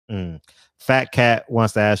Mm. Fat Cat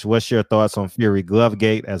wants to ask you, what's your thoughts on Fury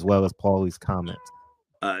Glovegate as well as Paulie's comments?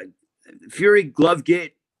 Fury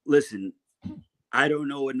Glovegate, listen, I don't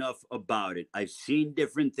know enough about it. I've seen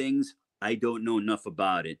different things. I don't know enough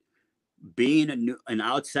about it. Being an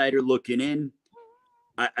outsider looking in,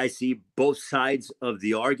 I see both sides of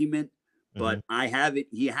the argument, but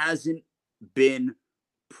he hasn't been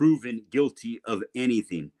proven guilty of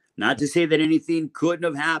anything. Not to say that anything couldn't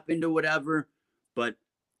have happened or whatever, but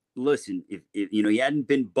listen, if he hadn't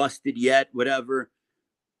been busted yet, whatever,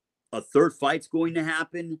 a third fight's going to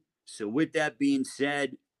happen. So with that being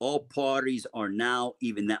said, all parties are now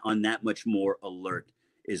even that much more alert,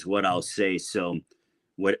 is what I'll say. So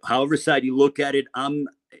however side you look at it, I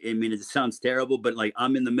mean, it sounds terrible, but like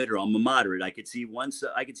I'm in the middle. I'm a moderate. I could see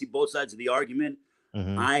both sides of the argument.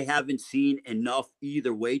 I haven't seen enough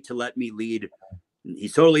either way to let me lead.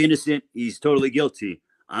 He's totally innocent. He's totally guilty.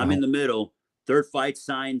 I'm in the middle. Third fight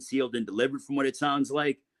signed, sealed, and delivered from what it sounds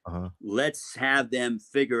like. Let's have them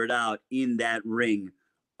figure it out in that ring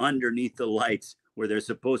underneath the lights where they're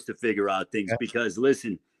supposed to figure out things. Because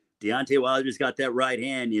listen, Deontay Wilder's got that right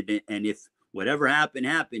hand, and if whatever happened,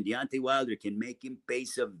 Deontay Wilder can make him pay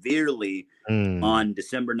severely on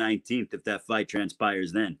December 19th if that fight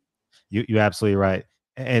transpires then. You're absolutely right.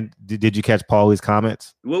 And did you catch Paulie's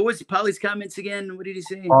comments? What was Paulie's comments again? What did he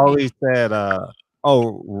say? Paulie said,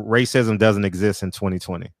 "Oh, racism doesn't exist in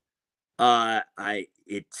 2020."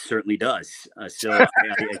 It certainly does. So I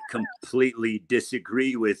completely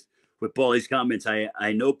disagree with Paulie's comments.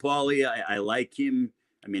 I know Paulie. I like him.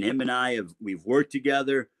 I mean, him and we've worked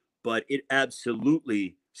together, but it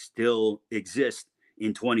absolutely still exists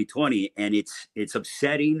in 2020, and it's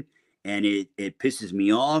upsetting, and it pisses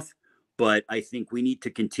me off. But I think we need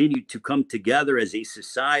to continue to come together as a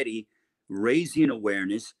society, raising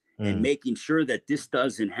awareness and making sure that this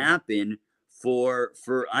doesn't happen for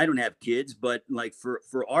I don't have kids, but like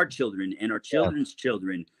for our children and our children's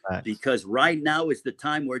children, because right now is the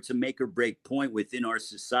time where it's a make or break point within our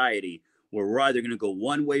society where we're either going to go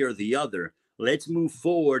one way or the other. Let's move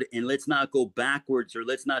forward and let's not go backwards, or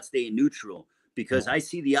let's not stay neutral, because I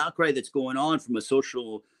see the outcry that's going on from a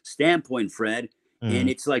social standpoint, Fred.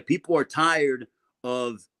 And it's like people are tired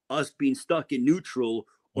of us being stuck in neutral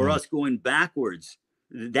or us going backwards.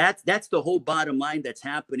 That's the whole bottom line that's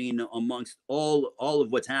happening amongst all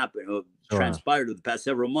of what's happened, transpired over the past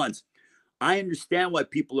several months. I understand why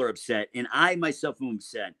people are upset, and I myself am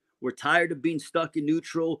upset. We're tired of being stuck in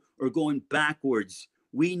neutral or going backwards.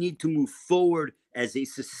 We need to move forward as a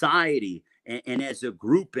society and as a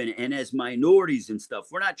group and as minorities and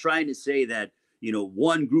stuff. We're not trying to say that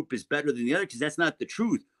one group is better than the other, because that's not the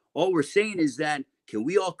truth. All we're saying is that, can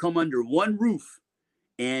we all come under one roof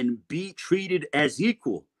and be treated as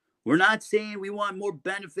equal? We're not saying we want more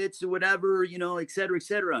benefits or whatever, et cetera, et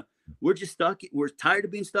cetera. We're just stuck. We're tired of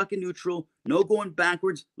being stuck in neutral. No going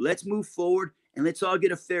backwards. Let's move forward and let's all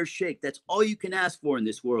get a fair shake. That's all you can ask for in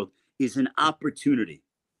this world, is an opportunity.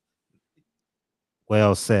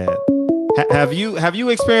 Well said. Have you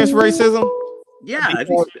experienced racism? Yeah,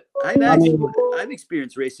 I've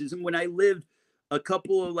experienced racism. When I lived a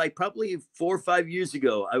couple of probably 4 or 5 years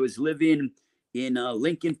ago, I was living in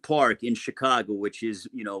Lincoln Park in Chicago, which is,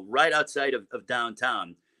 right outside of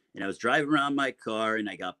downtown. And I was driving around my car and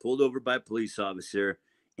I got pulled over by a police officer.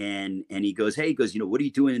 And he goes, "Hey," he goes, "what are you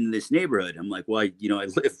doing in this neighborhood?" I'm like, "Well, I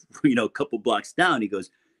live, a couple blocks down." He goes,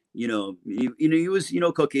 he was,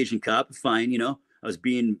 Caucasian cop, fine, I was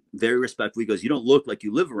being very respectful. He goes, "You don't look like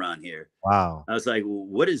you live around here." Wow. I was like, "Well,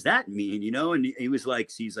 what does that mean?" And he was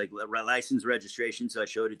like, he's like, "License, registration." So I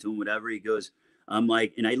showed it to him, whatever. He goes, I'm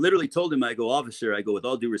like, and I literally told him, I go, "Officer," I go, "with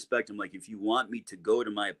all due respect, I'm like, if you want me to go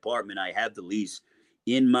to my apartment, I have the lease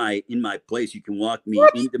in my place. You can walk me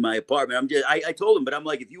into my apartment." I told him, but I'm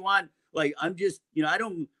like, if you want, I'm just, I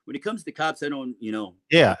don't, when it comes to cops, I don't,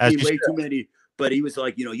 yeah, way too many. But he was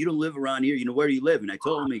like, "You don't live around here. Where do you live?" And I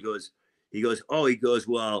told him, he goes,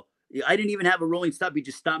 "Well, I didn't even have a rolling stop. He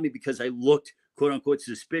just stopped me because I looked, quote unquote,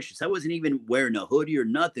 suspicious. I wasn't even wearing a hoodie or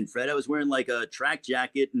nothing, Fred. I was wearing like a track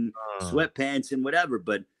jacket and sweatpants and whatever.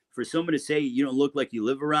 But for someone to say you don't look like you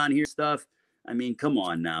live around here stuff, I mean, come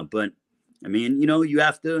on now." But I mean, you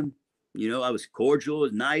have to, I was cordial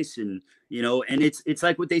and nice, and and it's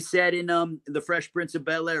like what they said in the Fresh Prince of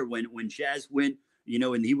Bel-Air when Chaz went,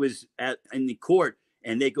 and he was in the court,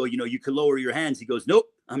 and they go, "You can lower your hands." He goes, "Nope,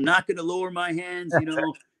 I'm not going to lower my hands,"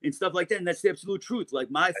 and stuff like that. And that's the absolute truth. Like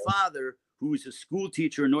my father, who is a school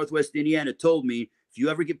teacher in Northwest Indiana, told me, if you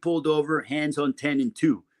ever get pulled over, hands on 10 and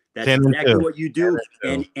 2. That's exactly what you do.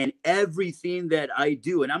 And everything that I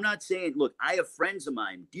do. And I'm not saying, look, I have friends of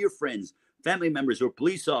mine, dear friends, family members who are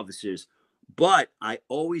police officers, But I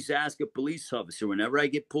always ask a police officer whenever I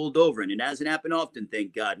get pulled over, and it hasn't happened often,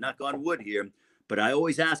 thank God, knock on wood here. But I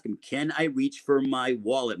always ask them, can I reach for my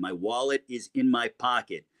wallet? My wallet is in my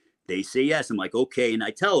pocket. They say yes. I'm like, okay. And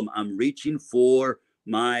I tell them, I'm reaching for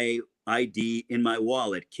my ID in my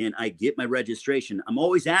wallet. Can I get my registration? I'm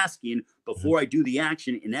always asking before I do the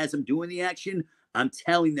action. And as I'm doing the action, I'm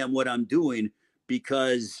telling them what I'm doing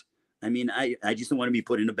because, I mean, I just don't want to be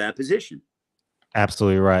put in a bad position.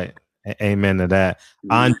 Absolutely right. Amen to that.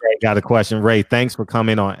 Andre got a question. Ray, thanks for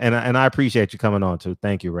coming on. And I appreciate you coming on too.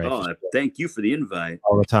 Thank you, Ray. Oh, thank you for the invite.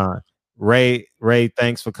 All the time. Ray,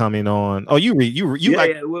 thanks for coming on. Oh, you yeah,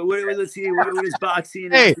 like yeah. Let's see. What does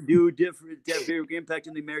boxing have to do different to have bigger impact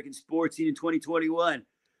on the American sports scene in 2021?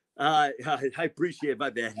 I appreciate it. My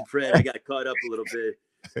bad, Fred. I got caught up a little bit.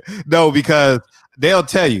 No, because they'll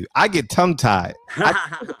tell you I get tongue tied.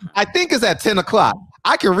 I think it's at 10 o'clock.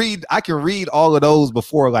 I can read all of those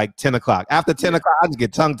before like 10 o'clock. After 10 o'clock, I just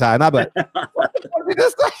get tongue tied. And I'm like, what the fuck is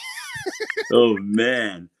this? Oh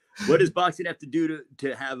man. What does boxing have to do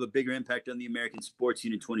to have a bigger impact on the American sports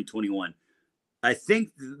scene in 2021? I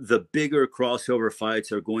think the bigger crossover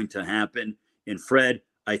fights are going to happen. And Fred,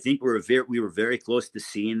 I think we were very close to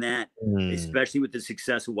seeing that, especially with the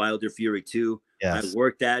success of Wilder Fury 2. Yes. I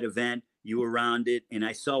worked that event. You were around it, and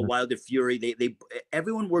I saw Wilder Fury.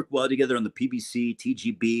 Everyone worked well together on the PBC,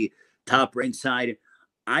 TGB, Top Rank side.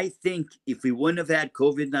 I think if we wouldn't have had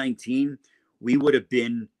COVID-19, we would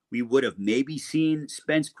have maybe seen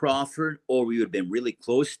Spence Crawford, or we would have been really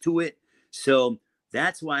close to it. So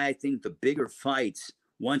that's why I think the bigger fights,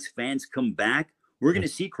 once fans come back, we're going to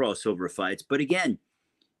see crossover fights. But again,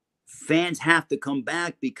 fans have to come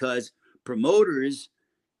back because promoters,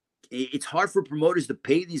 it's hard for promoters to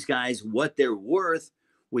pay these guys what they're worth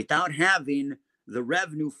without having the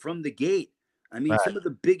revenue from the gate. I mean, some of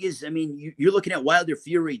the biggest, I mean, you're looking at Wilder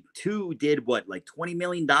Fury 2 did what, like $20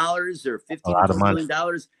 million or $15 to $20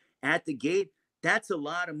 million at the gate. That's a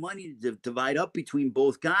lot of money to divide up between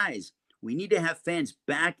both guys. We need to have fans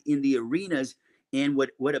back in the arenas. And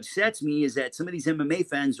what upsets me is that some of these MMA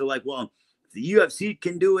fans are like, well, if the UFC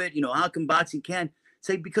can do it, how come boxing can't? It's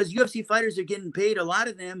like, because UFC fighters are getting paid, a lot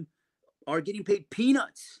of them are getting paid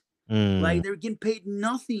peanuts. Like, they're getting paid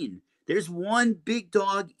nothing. There's one big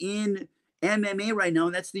dog in MMA right now,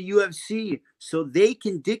 and that's the UFC. So they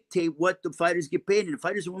can dictate what the fighters get paid. And if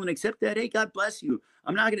fighters are willing to accept that, hey, God bless you.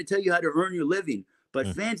 I'm not going to tell you how to earn your living. But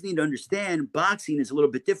fans need to understand boxing is a little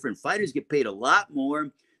bit different. Fighters get paid a lot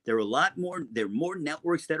more. There are more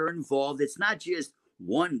networks that are involved. It's not just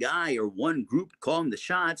one guy or one group calling the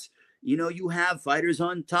shots. You have fighters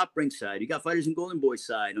on Top Rank side. You got fighters in Golden Boy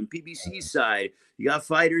side, on PBC side. You got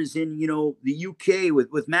fighters in, the UK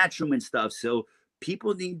with Matchroom and stuff. So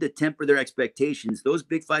people need to temper their expectations. Those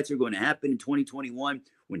big fights are going to happen in 2021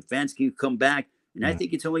 when fans can come back. And I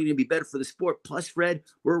think it's only going to be better for the sport. Plus, Fred,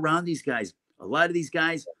 we're around these guys. A lot of these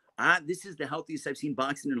guys, this is the healthiest I've seen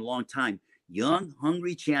boxing in a long time. Young,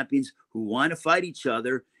 hungry champions who want to fight each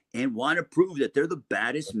other and want to prove that they're the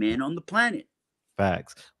baddest man on the planet.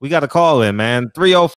 Facts. We got a call in, man. 305.